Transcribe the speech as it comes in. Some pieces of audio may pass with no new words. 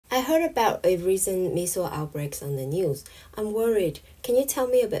I heard about a recent measles outbreaks on the news. I'm worried. Can you tell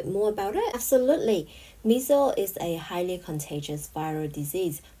me a bit more about it? Absolutely. Measles is a highly contagious viral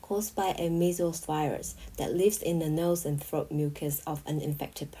disease caused by a measles virus that lives in the nose and throat mucus of an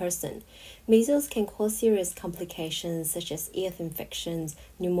infected person. Measles can cause serious complications such as ear infections,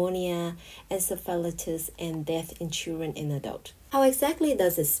 pneumonia, encephalitis, and death in children and adults. How exactly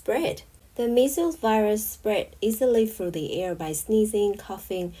does it spread? The measles virus spread easily through the air by sneezing,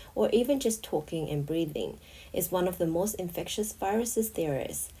 coughing, or even just talking and breathing. It's one of the most infectious viruses there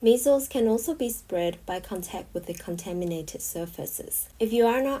is. Measles can also be spread by contact with the contaminated surfaces. If you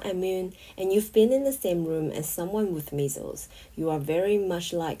are not immune and you've been in the same room as someone with measles, you are very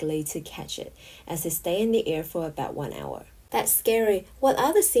much likely to catch it, as it stays in the air for about 1 hour. That's scary. What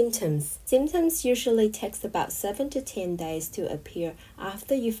are the symptoms? Symptoms usually takes about 7 to 10 days to appear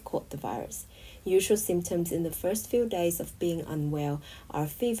after you've caught the virus. Usual symptoms in the first few days of being unwell are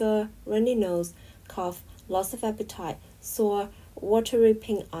fever, runny nose, cough, loss of appetite, sore, watery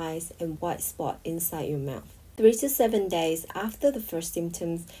pink eyes, and white spot inside your mouth. 3 to 7 days after the first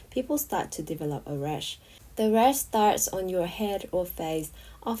symptoms, people start to develop a rash. The rash starts on your head or face,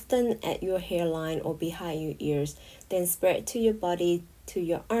 often at your hairline or behind your ears, then spread to your body, to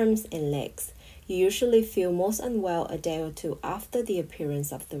your arms and legs. You usually feel most unwell a day or two after the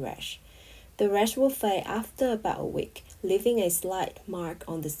appearance of the rash. The rash will fade after about a week, leaving a slight mark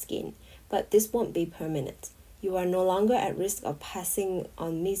on the skin, but this won't be permanent. You are no longer at risk of passing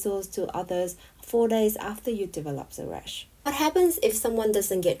on measles to others 4 days after you develop the rash. What happens if someone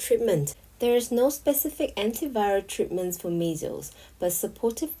doesn't get treatment? There is no specific antiviral treatments for measles, but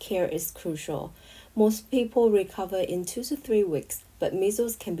supportive care is crucial. Most people recover in 2 to 3 weeks, but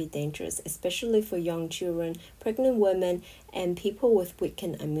measles can be dangerous, especially for young children, pregnant women, and people with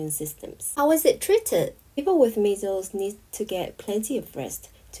weakened immune systems. How is it treated? People with measles need to get plenty of rest.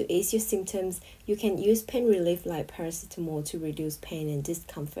 To ease your symptoms, you can use pain relief like paracetamol to reduce pain and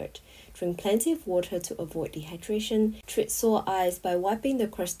discomfort. Drink plenty of water to avoid dehydration. Treat sore eyes by wiping the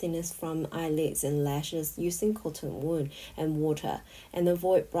crustiness from eyelids and lashes using cotton wool and water, and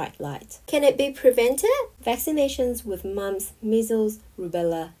avoid bright light. Can it be prevented? Vaccinations with mumps, measles,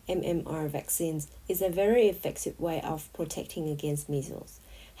 rubella, MMR vaccines is a very effective way of protecting against measles.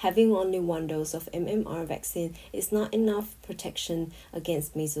 Having only 1 dose of MMR vaccine is not enough protection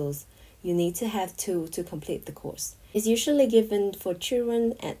against measles. You need to have 2 to complete the course. It's usually given for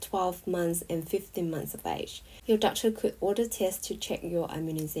children at 12 months and 15 months of age. Your doctor could order tests to check your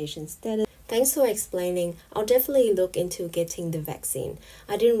immunization status. Thanks for explaining. I'll definitely look into getting the vaccine.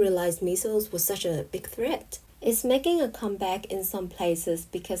 I didn't realize measles was such a big threat. It's making a comeback in some places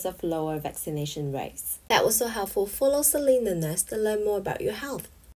because of lower vaccination rates. That was so helpful. Follow Selene the nurse to learn more about your health.